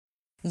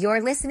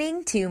You're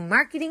listening to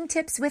Marketing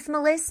Tips with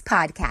Melissa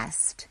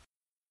podcast.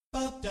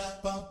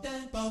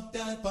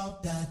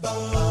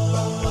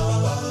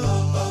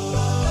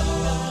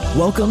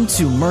 Welcome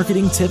to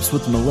Marketing Tips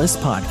with Melissa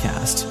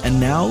podcast. And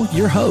now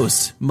your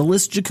host,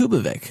 Melissa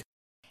Jakubovic.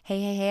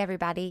 Hey,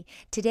 everybody.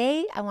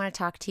 Today, I want to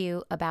talk to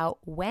you about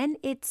when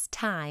it's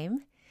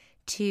time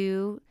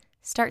to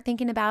start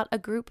thinking about a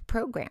group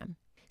program.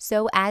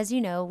 So as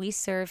you know, we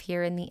serve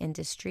here in the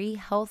industry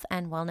health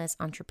and wellness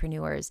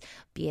entrepreneurs,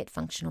 be it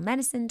functional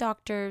medicine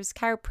doctors,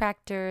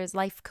 chiropractors,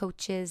 life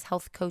coaches,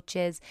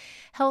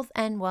 health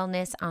and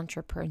wellness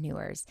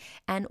entrepreneurs.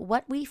 And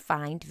what we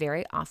find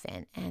very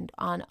often, and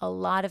on a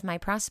lot of my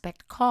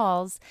prospect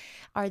calls,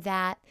 are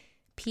that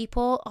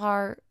people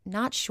are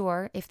not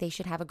sure if they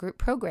should have a group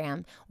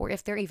program or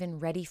if they're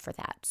even ready for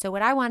that. So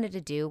what I wanted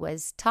to do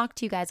was talk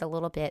to you guys a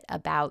little bit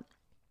about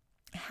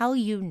how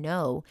you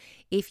know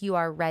if you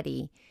are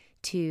ready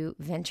to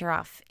venture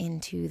off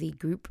into the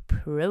group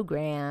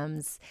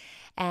programs.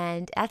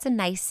 And that's a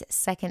nice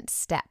second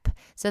step.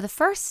 So the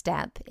first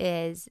step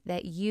is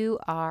that you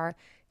are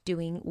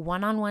doing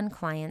one-on-one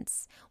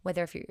clients,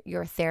 whether if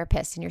you're a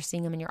therapist and you're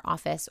seeing them in your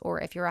office, or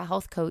if you're a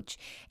health coach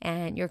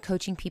and you're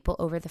coaching people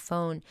over the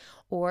phone,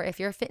 or if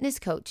you're a fitness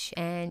coach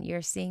and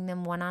you're seeing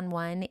them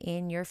one-on-one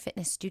in your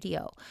fitness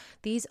studio.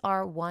 These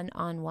are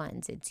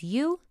one-on-ones. It's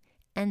you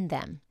and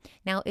them.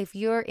 Now, if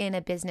you're in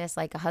a business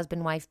like a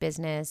husband-wife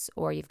business,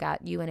 or you've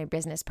got you and a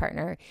business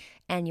partner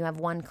and you have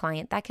one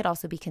client, that could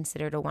also be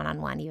considered a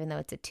one-on-one, even though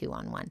it's a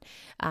two-on-one.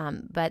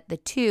 But the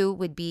two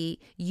would be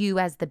you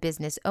as the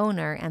business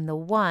owner, and the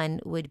one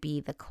would be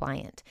the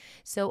client.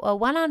 So a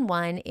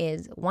one-on-one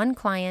is one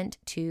client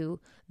to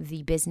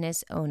the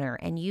business owner,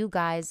 and you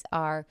guys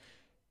are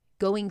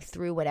going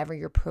through whatever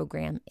your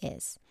program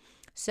is.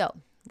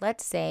 So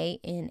let's say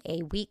in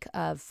a week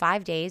of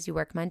 5 days, you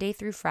work Monday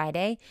through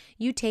Friday,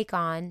 you take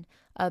on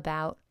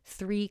about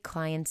 3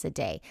 clients a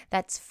day.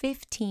 That's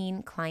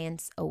 15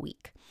 clients a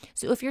week.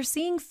 So if you're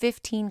seeing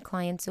 15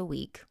 clients a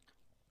week,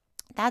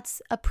 that's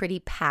a pretty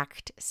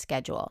packed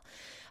schedule,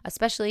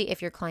 especially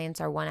if your clients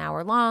are 1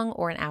 hour long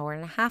or an hour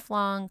and a half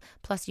long.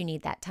 Plus you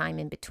need that time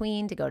in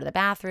between to go to the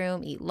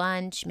bathroom, eat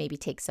lunch, maybe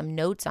take some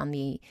notes on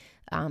the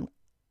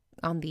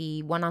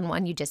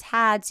one-on-one you just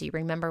had, so you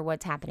remember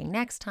what's happening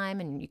next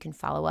time, and you can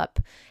follow up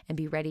and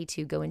be ready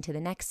to go into the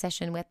next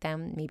session with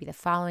them, maybe the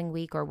following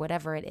week or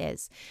whatever it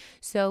is.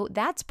 So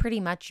that's pretty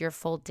much your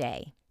full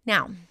day.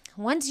 Now,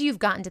 once you've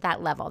gotten to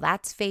that level,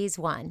 that's phase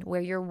 1,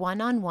 where your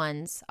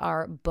one-on-ones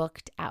are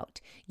booked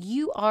out.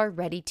 You are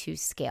ready to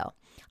scale.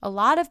 A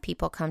lot of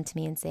people come to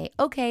me and say,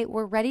 okay,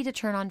 we're ready to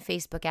turn on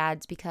Facebook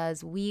ads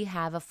because we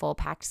have a full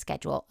packed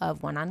schedule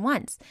of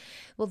one-on-ones.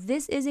 Well,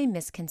 this is a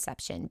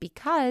misconception,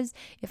 because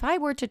if I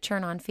were to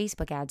turn on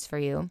Facebook ads for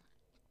you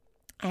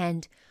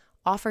and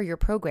offer your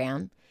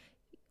program,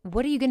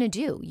 what are you going to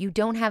do? You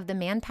don't have the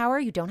manpower,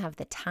 you don't have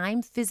the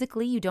time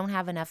physically, you don't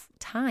have enough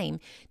time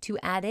to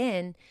add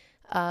in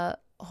a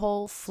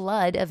whole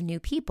flood of new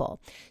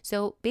people.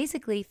 So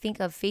basically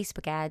think of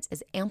Facebook ads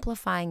as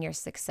amplifying your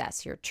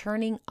success. You're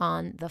turning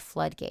on the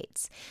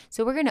floodgates.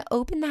 So we're going to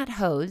open that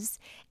hose.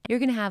 You're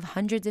going to have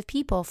hundreds of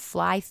people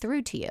fly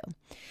through to you.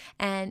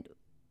 And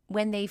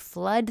when they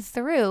flood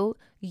through,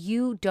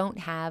 you don't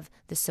have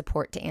the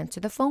support to answer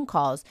the phone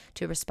calls,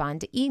 to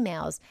respond to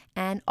emails,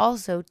 and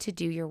also to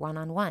do your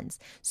one-on-ones.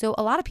 So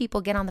a lot of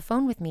people get on the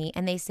phone with me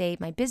and they say,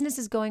 my business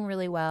is going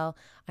really well.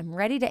 I'm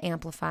ready to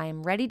amplify.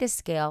 I'm ready to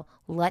scale.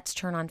 Let's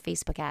turn on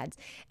Facebook ads.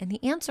 And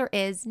the answer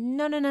is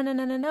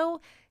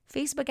no.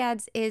 Facebook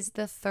ads is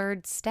the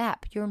third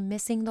step. You're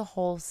missing the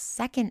whole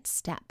second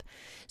step.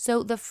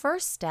 So the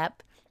first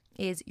step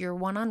is your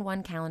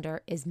one-on-one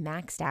calendar is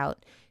maxed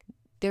out.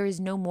 There is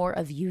no more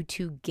of you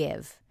to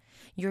give.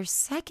 Your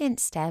second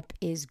step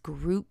is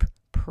group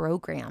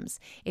programs.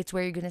 It's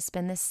where you're going to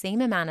spend the same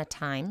amount of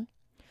time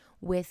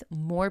with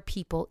more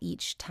people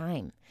each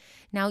time.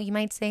 Now, you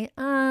might say,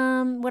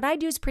 what I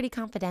do is pretty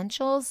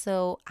confidential,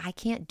 so I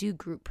can't do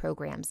group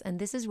programs. And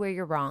this is where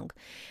you're wrong,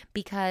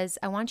 because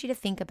I want you to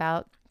think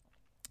about,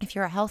 if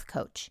you're a health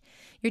coach,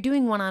 you're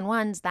doing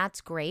one-on-ones, that's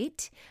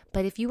great.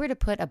 But if you were to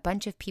put a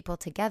bunch of people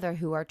together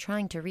who are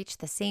trying to reach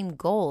the same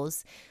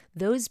goals,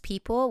 those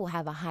people will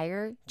have a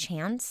higher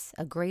chance,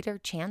 a greater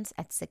chance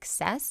at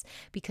success,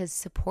 because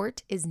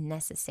support is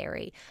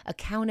necessary.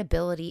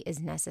 Accountability is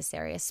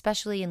necessary,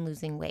 especially in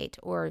losing weight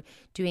or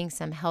doing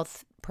some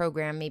health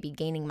program, maybe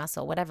gaining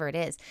muscle, whatever it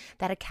is.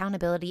 That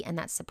accountability and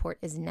that support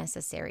is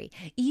necessary.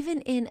 Even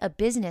in a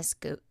business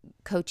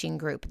coaching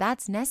group,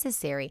 that's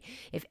necessary.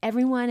 If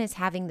everyone is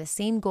having the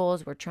same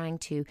goals, we're trying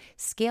to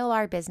scale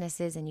our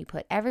businesses, and you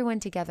put everyone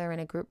together in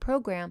a group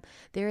program,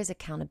 there is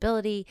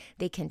accountability.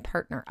 They can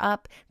partner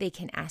up. They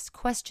can ask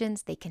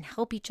questions. They can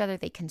help each other.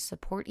 They can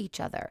support each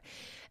other.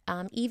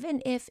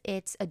 Even if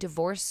it's a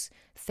divorce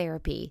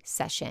therapy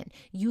session,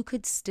 you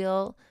could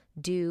still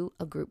do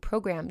a group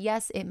program.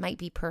 Yes, it might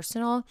be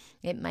personal,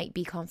 it might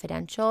be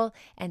confidential,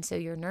 and so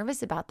you're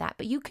nervous about that,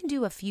 but you can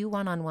do a few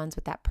one-on-ones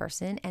with that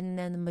person, and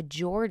then the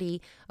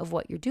majority of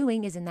what you're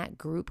doing is in that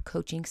group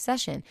coaching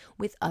session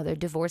with other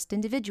divorced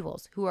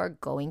individuals who are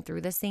going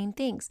through the same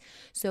things.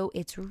 So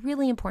it's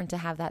really important to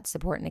have that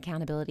support and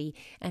accountability.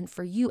 And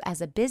for you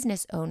as a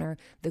business owner,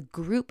 the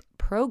group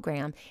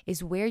program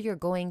is where you're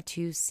going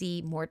to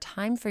see more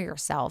time for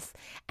yourself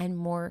and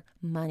more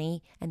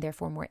money, and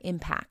therefore more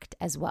impact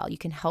as well. You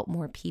can help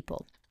more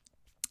people.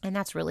 And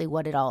that's really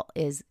what it all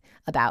is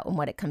about and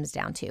what it comes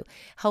down to.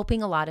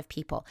 Helping a lot of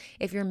people.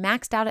 If you're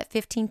maxed out at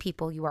 15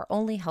 people, you are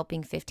only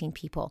helping 15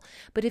 people.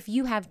 But if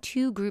you have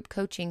 2 group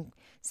coaching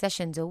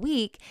sessions a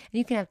week and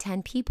you can have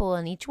 10 people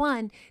in each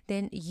one,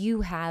 then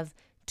you have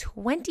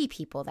 20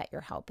 people that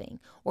you're helping.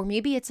 Or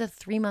maybe it's a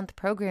 3-month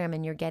program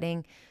and you're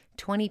getting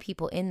 20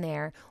 people in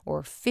there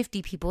or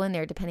 50 people in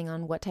there, depending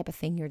on what type of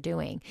thing you're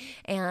doing.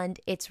 And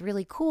it's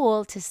really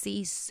cool to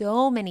see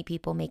so many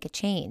people make a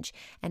change.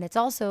 And it's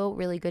also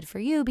really good for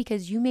you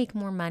because you make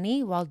more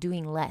money while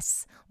doing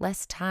less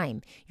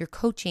time. You're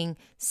coaching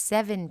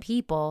 7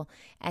 people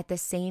at the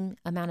same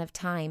amount of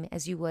time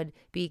as you would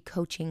be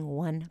coaching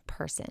 1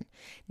 person.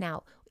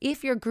 Now,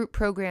 if your group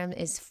program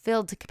is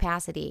filled to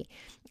capacity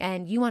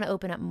and you want to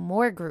open up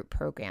more group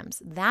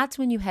programs, that's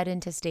when you head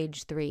into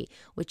stage 3,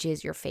 which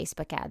is your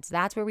Facebook ads.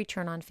 That's where we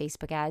turn on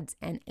Facebook ads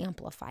and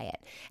amplify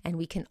it. And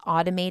we can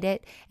automate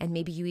it, and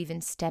maybe you even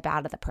step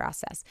out of the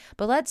process.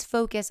 But let's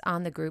focus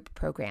on the group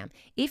program.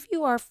 If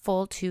you are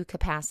full to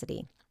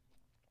capacity,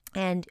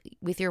 and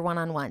with your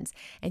one-on-ones,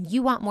 and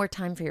you want more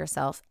time for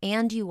yourself,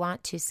 and you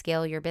want to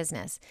scale your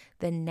business,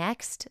 the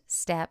next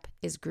step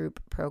is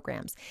group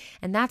programs.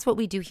 And that's what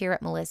we do here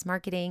at Meliss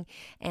Marketing,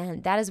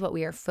 and that is what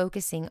we are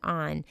focusing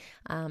on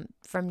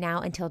from now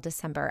until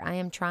December. I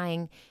am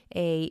trying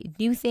a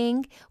new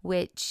thing,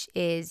 which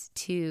is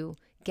to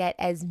get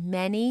as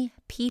many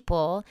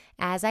people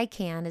as I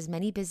can, as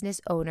many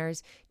business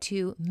owners,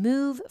 to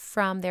move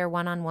from their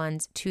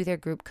one-on-ones to their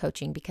group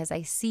coaching, because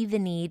I see the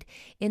need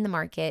in the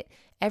market.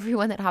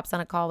 Everyone that hops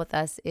on a call with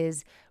us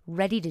is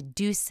ready to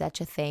do such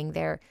a thing.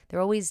 They're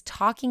always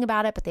talking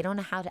about it, but they don't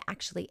know how to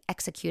actually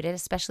execute it,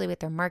 especially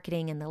with their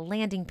marketing and the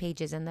landing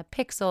pages and the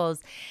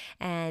pixels.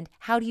 And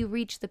how do you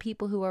reach the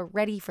people who are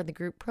ready for the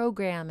group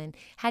program? And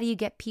how do you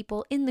get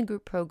people in the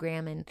group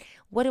program? And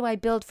what do I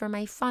build for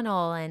my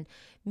funnel? And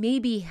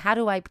maybe how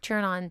do I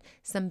turn on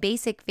some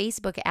basic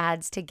Facebook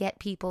ads to get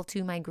people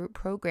to my group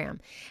program?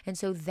 And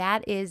so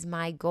that is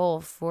my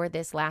goal for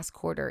this last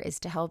quarter, is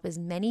to help as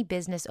many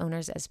business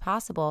owners as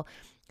possible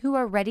who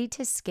are ready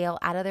to scale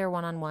out of their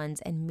one-on-ones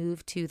and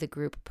move to the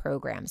group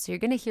program. So you're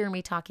going to hear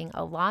me talking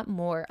a lot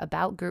more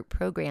about group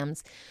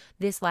programs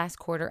this last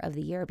quarter of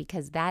the year,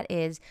 because that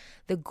is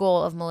the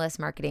goal of Meliss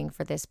Marketing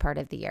for this part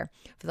of the year,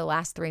 for the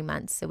last 3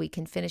 months, so we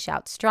can finish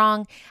out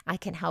strong. I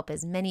can help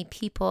as many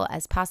people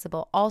as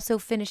possible also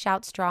finish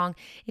out strong.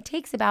 It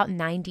takes about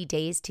 90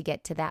 days to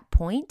get to that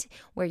point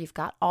where you've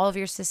got all of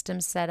your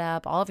systems set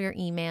up, all of your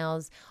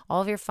emails,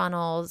 all of your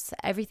funnels,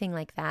 everything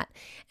like that.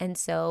 And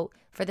so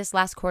for this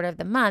last quarter of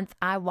the month,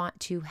 I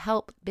want to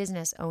help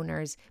business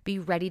owners be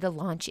ready to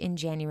launch in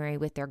January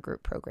with their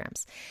group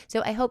programs.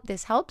 So I hope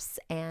this helps,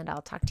 and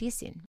I'll talk to you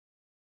soon.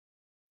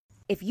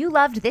 If you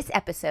loved this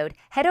episode,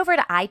 head over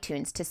to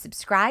iTunes to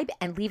subscribe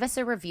and leave us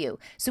a review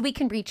so we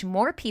can reach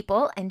more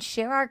people and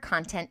share our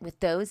content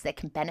with those that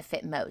can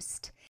benefit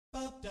most.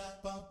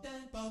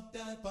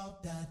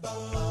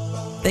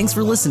 Thanks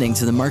for listening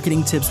to the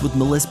Marketing Tips with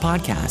Meliss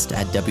podcast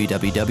at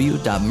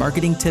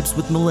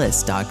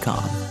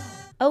www.marketingtipswithmeliss.com.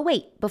 Oh,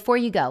 wait, before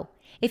you go,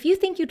 if you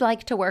think you'd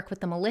like to work with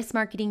the Meliss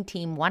Marketing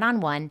team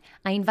one-on-one,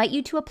 I invite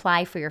you to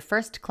apply for your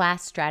first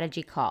class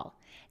strategy call.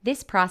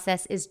 This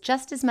process is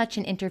just as much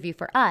an interview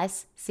for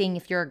us, seeing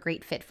if you're a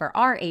great fit for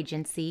our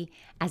agency,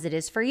 as it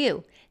is for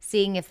you,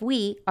 seeing if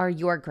we are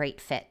your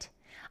great fit.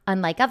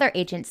 Unlike other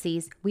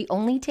agencies, we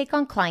only take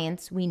on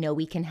clients we know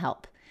we can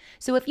help.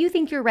 So if you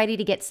think you're ready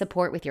to get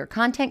support with your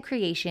content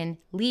creation,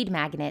 lead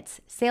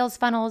magnets, sales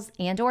funnels,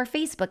 and/or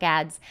Facebook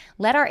ads,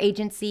 let our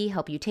agency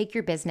help you take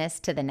your business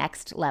to the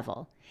next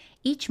level.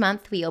 Each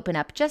month, we open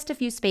up just a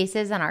few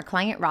spaces on our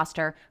client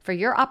roster for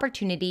your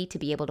opportunity to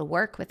be able to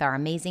work with our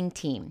amazing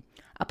team.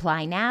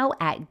 Apply now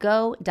at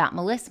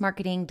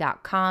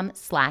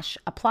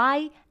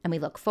go.melissmarketing.com/apply, and we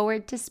look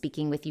forward to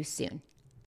speaking with you soon.